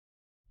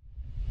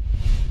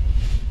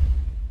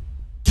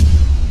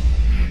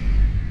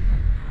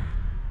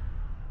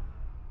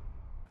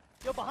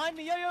behind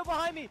me. Yo,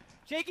 behind me.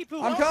 Jakey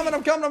poo. I'm coming.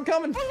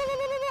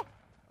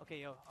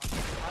 Okay, yo.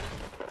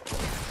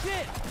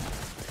 Shit.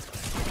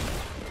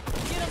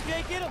 Get him,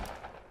 Jake. Get him.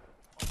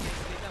 Okay,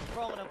 I'm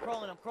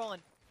crawling.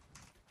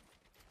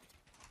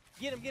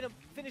 Get him.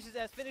 Finish his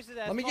ass.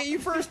 Let me get you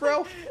first,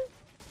 bro.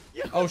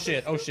 Yo. Oh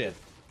shit. Yo,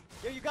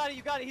 you got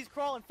it. He's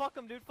crawling. Fuck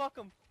him, dude. Fuck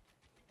him.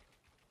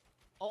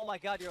 Oh my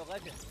god, you're a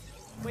legend.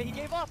 Wait, he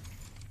gave up.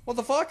 What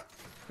the fuck?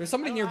 There's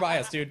somebody nearby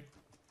us, dude.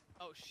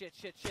 Oh shit.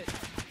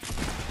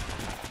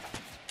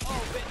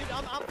 Oh, man, dude,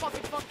 I'm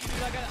fucking fucked, dude.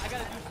 I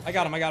gotta do something. I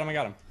got him.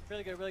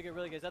 Really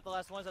good. Is that the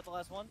last one?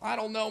 I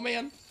don't know,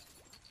 man.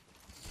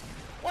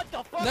 What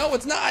the fuck? No,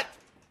 it's not.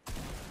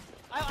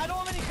 I don't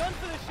have any guns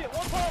for this shit.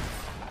 One pump.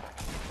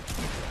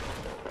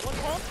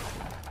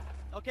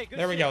 Okay, good.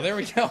 There we go.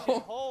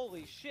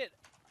 Holy shit.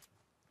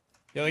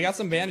 Yo, they got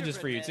some bandages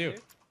for you too.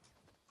 Dude.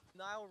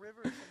 Nile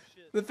River or some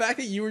shit. The fact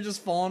that you were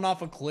just falling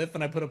off a cliff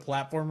and I put a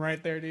platform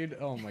right there, dude.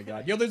 Oh my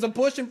god. Yo, there's a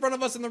bush in front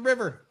of us in the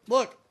river.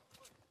 Look.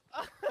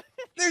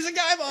 There's a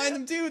guy behind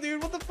them too,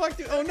 dude. What the fuck,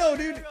 dude? Oh no,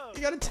 dude.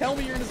 You gotta tell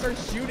me you're gonna start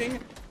shooting.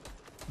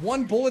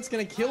 One bullet's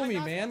gonna kill me,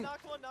 man.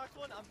 Knocked one.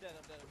 I'm dead.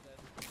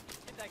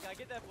 Get that guy.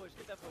 Get that bush.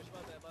 My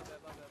bad.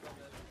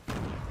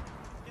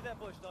 Get that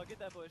bush, dog. Get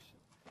that bush.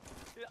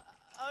 Dude,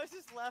 I was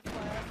just laughing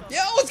my ass off. Yo,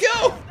 let's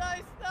go!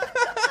 Nice.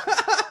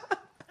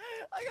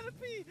 I gotta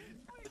pee.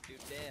 Dude,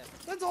 damn.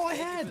 That's all I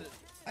had.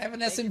 I have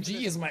an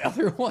SMG as my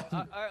other one.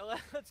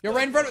 Alright, let's You're go.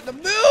 right in front of the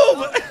move!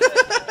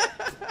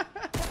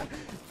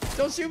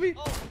 Don't shoot me.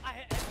 Oh,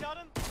 I shot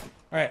him.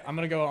 Alright, I'm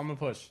gonna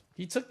push.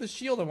 He took the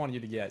shield I wanted you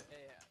to get. Yeah.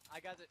 I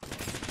got it.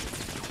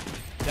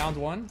 Downed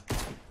one.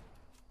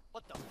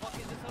 What the fuck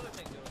is this other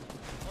thing doing?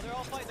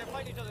 Oh, they're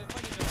fighting each other.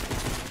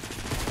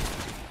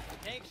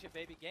 Gang shit,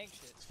 baby. Gang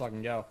shit. Let's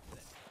fucking go.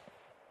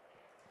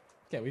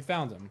 Okay, we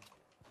found him.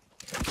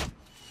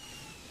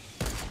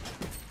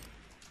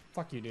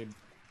 Fuck you, dude.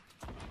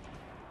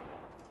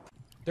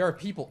 There are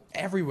people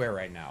everywhere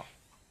right now.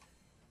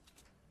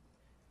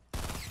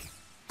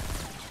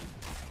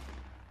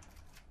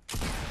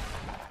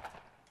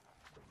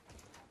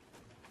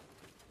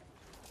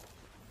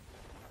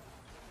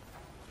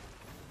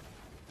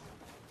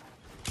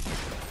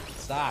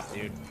 Stop,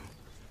 dude.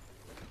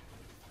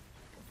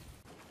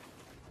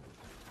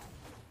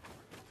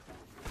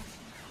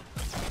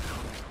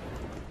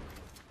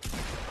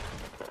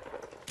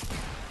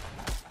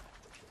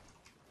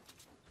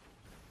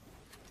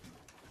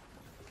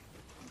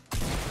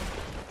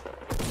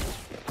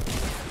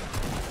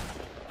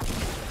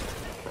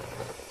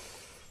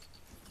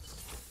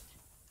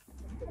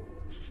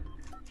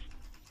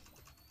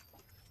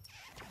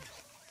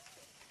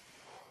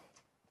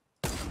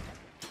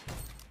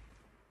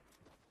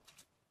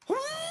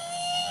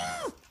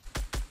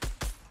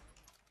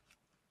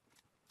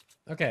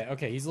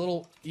 Okay, he's a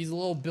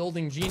little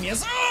building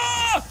genius.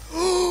 Ah!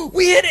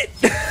 We hit it!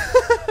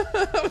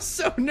 I was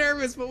so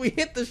nervous, but we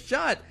hit the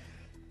shot.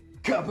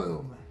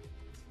 Kaboom!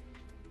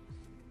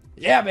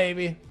 Yeah,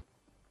 baby.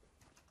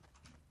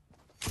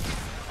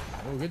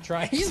 Oh, good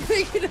try. He's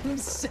making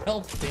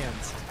himself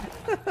dance.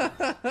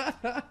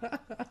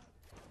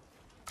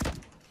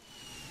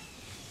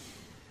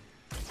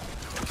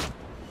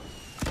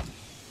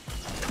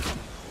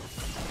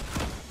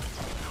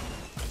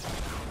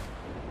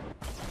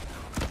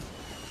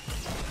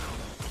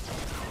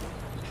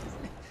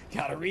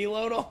 Gotta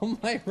reload all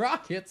my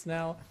rockets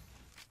now.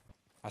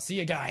 I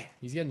see a guy.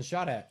 He's getting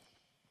shot at.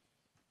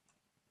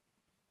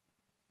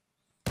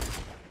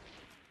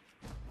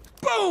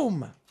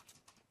 Boom!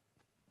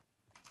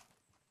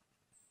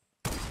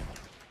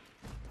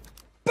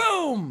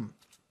 Boom!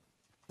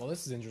 Well,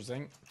 this is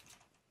interesting.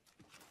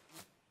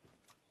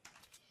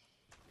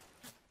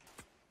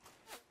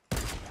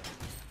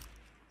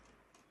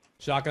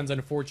 Shotguns,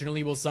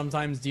 unfortunately, will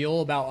sometimes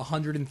deal about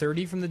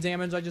 130 from the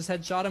damage I just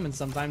headshot him, and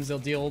sometimes they'll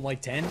deal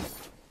like 10.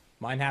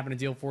 Mine happened to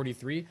deal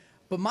 43.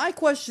 But my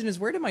question is,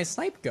 where did my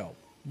snipe go?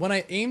 When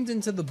I aimed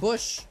into the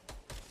bush...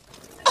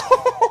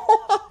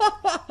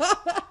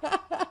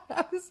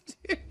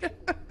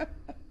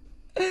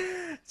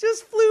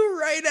 Just flew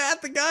right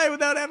at the guy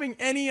without having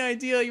any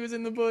idea he was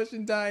in the bush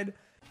and died.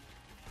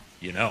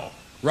 You know,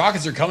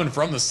 rockets are coming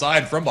from the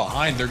side, from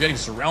behind. They're getting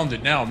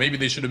surrounded now. Maybe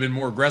they should have been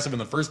more aggressive in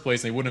the first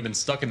place and they wouldn't have been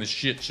stuck in this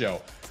shit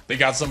show. They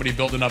got somebody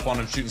building up on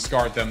them, shooting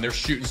Scar at them. They're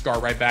shooting Scar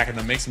right back at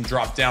them, makes them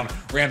drop down.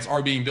 Ramps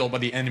are being built by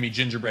the enemy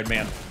Gingerbread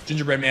Man.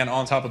 Gingerbread Man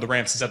on top of the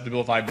ramp,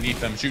 Susceptibilify beneath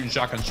them, shooting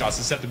shotgun shots.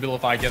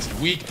 Susceptibilify gets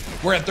weak.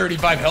 We're at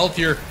 35 health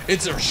here.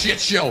 It's a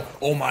shit show.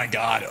 Oh my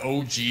god,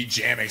 OG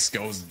Jamix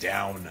goes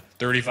down.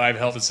 35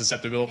 health is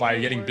Susceptibilify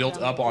getting built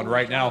up on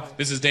right now.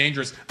 This is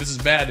dangerous. This is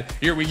bad.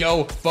 Here we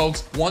go,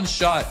 folks. One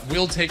shot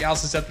will take out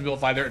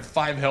Susceptibilify. They're at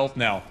 5 health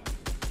now.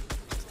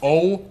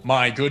 Oh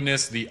my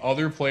goodness, the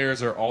other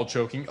players are all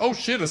choking. Oh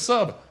shit, a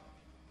sub.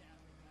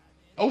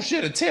 Oh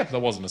shit, a tip. That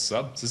wasn't a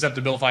sub.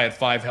 Susceptibilify at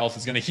 5 health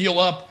is going to heal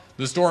up.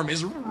 The storm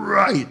is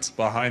right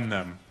behind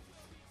them.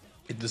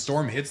 If the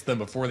storm hits them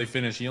before they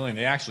finish healing,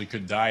 they actually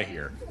could die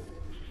here.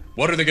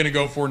 What are they going to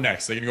go for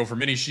next? They're going to go for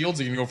mini shields?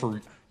 They're going to go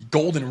for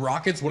golden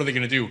rockets? What are they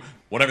going to do?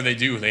 Whatever they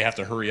do, they have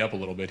to hurry up a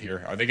little bit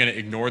here. Are they going to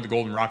ignore the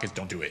golden rockets?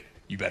 Don't do it.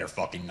 You better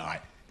fucking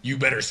not. You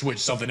better switch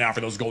something out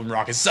for those golden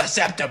rockets.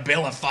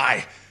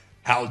 Susceptibilify!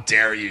 How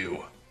dare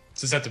you?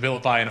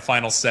 Susceptibilify in a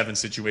final 7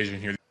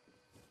 situation here.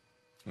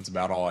 That's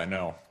about all I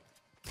know.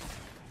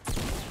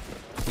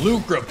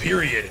 Lucra,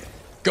 period,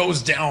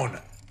 goes down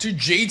to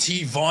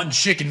JT Von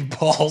Chicken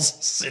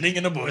Balls sitting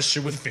in a bush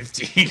with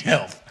 15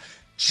 health.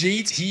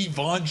 JT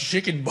Von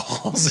Chicken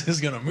Balls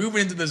is going to move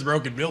into this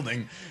broken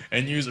building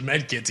and use a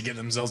med kit to get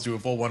themselves to a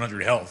full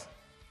 100 health.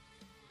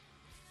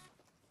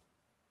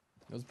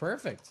 It was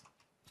perfect.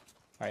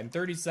 All right, in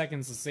 30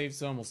 seconds, the safe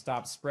zone will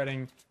stop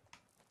spreading.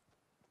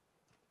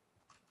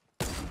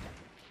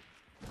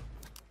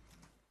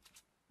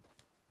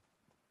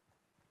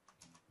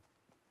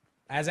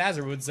 As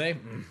Azar would say,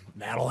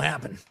 that'll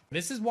happen.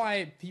 This is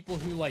why people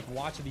who like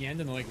watch at the end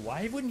and they're like,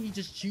 why wouldn't he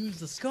just choose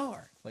the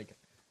Scar? Like,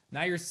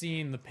 now you're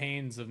seeing the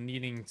pains of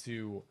needing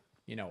to,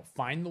 you know,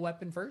 find the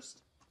weapon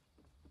first.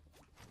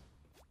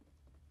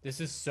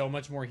 This is so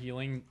much more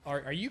healing.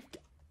 Are you...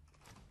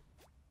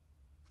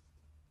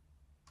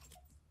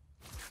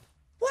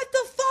 What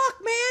the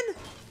fuck, man?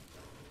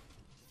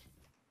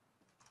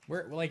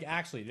 Where, like,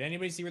 actually, did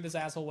anybody see where this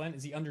asshole went?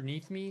 Is he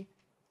underneath me?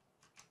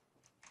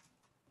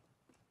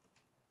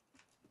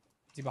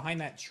 Is he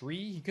behind that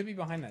tree? He could be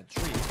behind that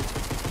tree.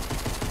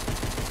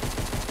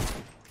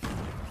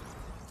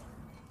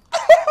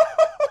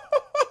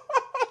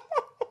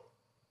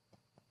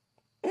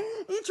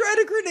 He tried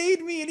to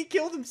grenade me and he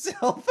killed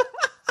himself.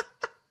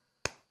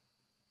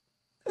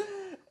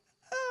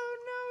 Oh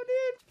no,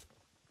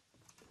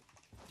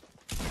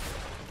 dude.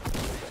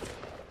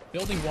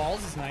 Building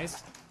walls is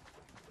nice.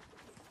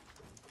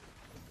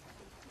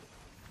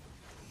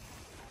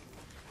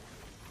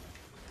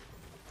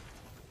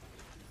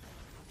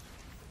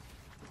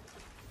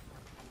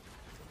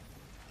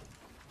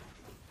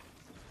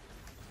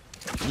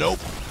 Nope.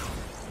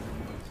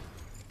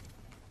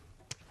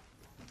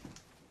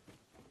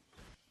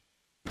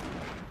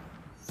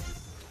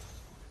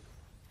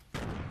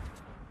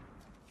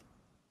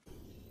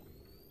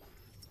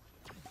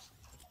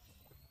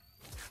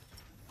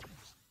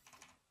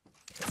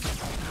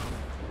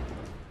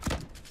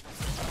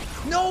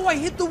 No, I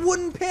hit the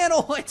wooden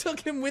panel. I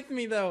took him with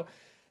me though.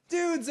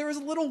 Dudes, there was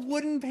a little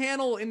wooden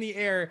panel in the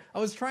air. I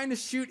was trying to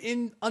shoot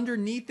in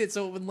underneath it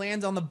so it would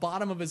land on the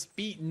bottom of his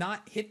feet,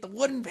 not hit the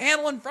wooden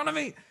panel in front of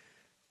me.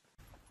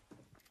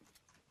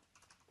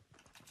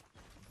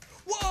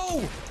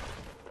 Whoa!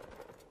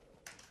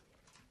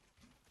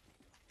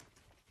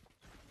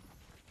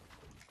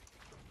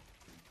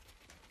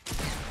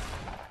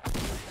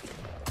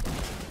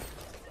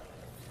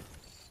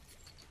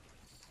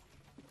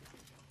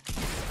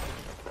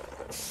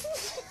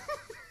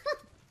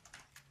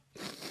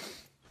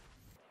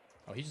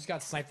 Oh, he just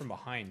got sniped from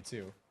behind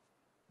too.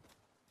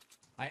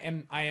 I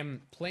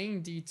am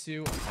playing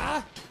D2.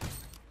 Ah!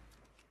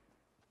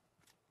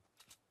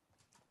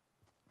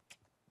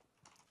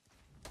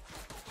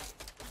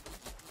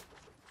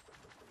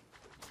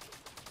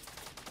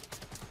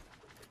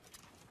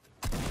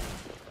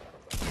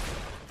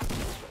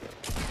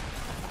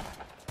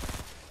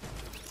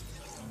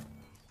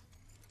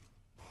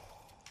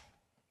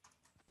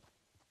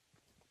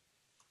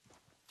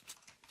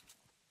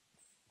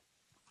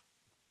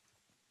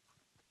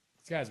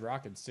 This guy's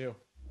rockets too.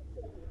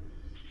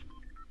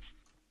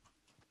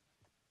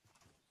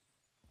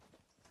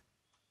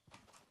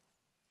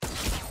 There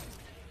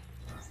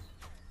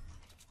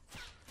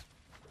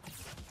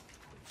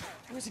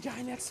was a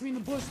guy next to me in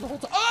the bush the whole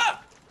time.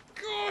 Ah!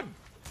 God!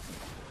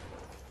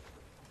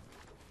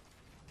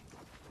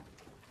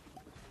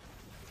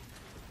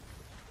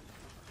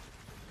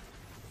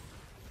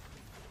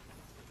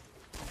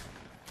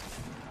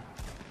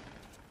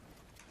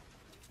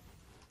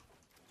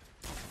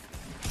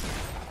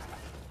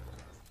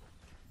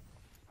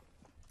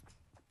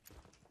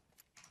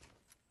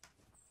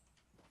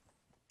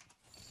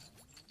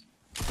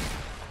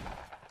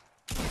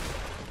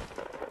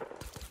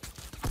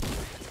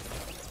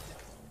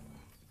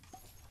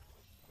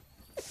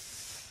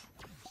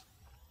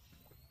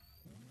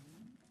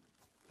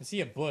 I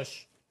see a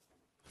bush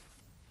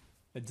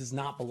that does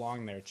not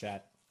belong there,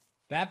 chat.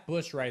 That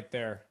bush right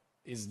there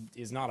is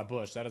not a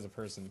bush. That is a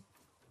person.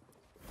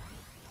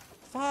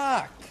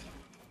 Fuck!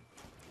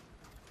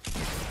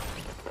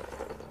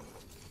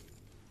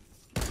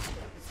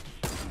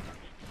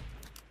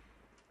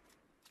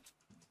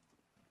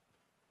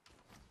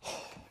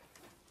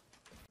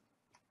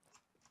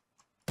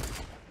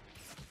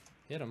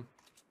 Hit him.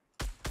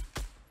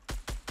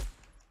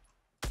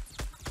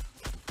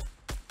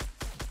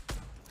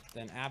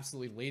 Then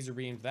absolutely laser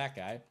beamed that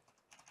guy.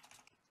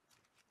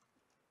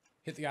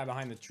 Hit the guy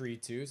behind the tree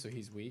too, so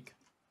he's weak.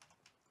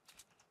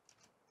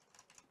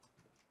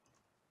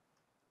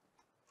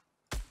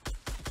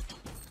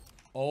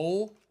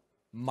 Oh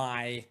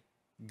my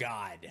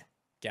god,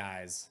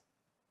 guys.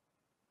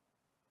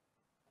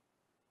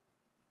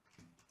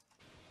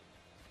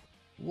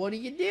 What are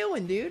you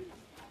doing, dude?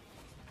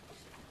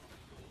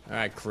 All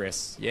right,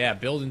 Chris. Yeah,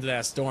 build into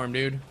that storm,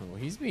 dude. Oh,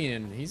 he's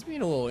being a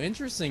little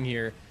interesting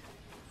here.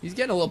 He's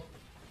getting a little.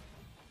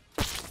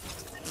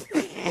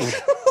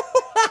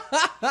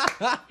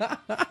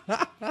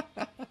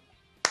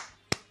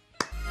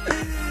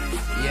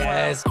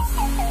 Yes.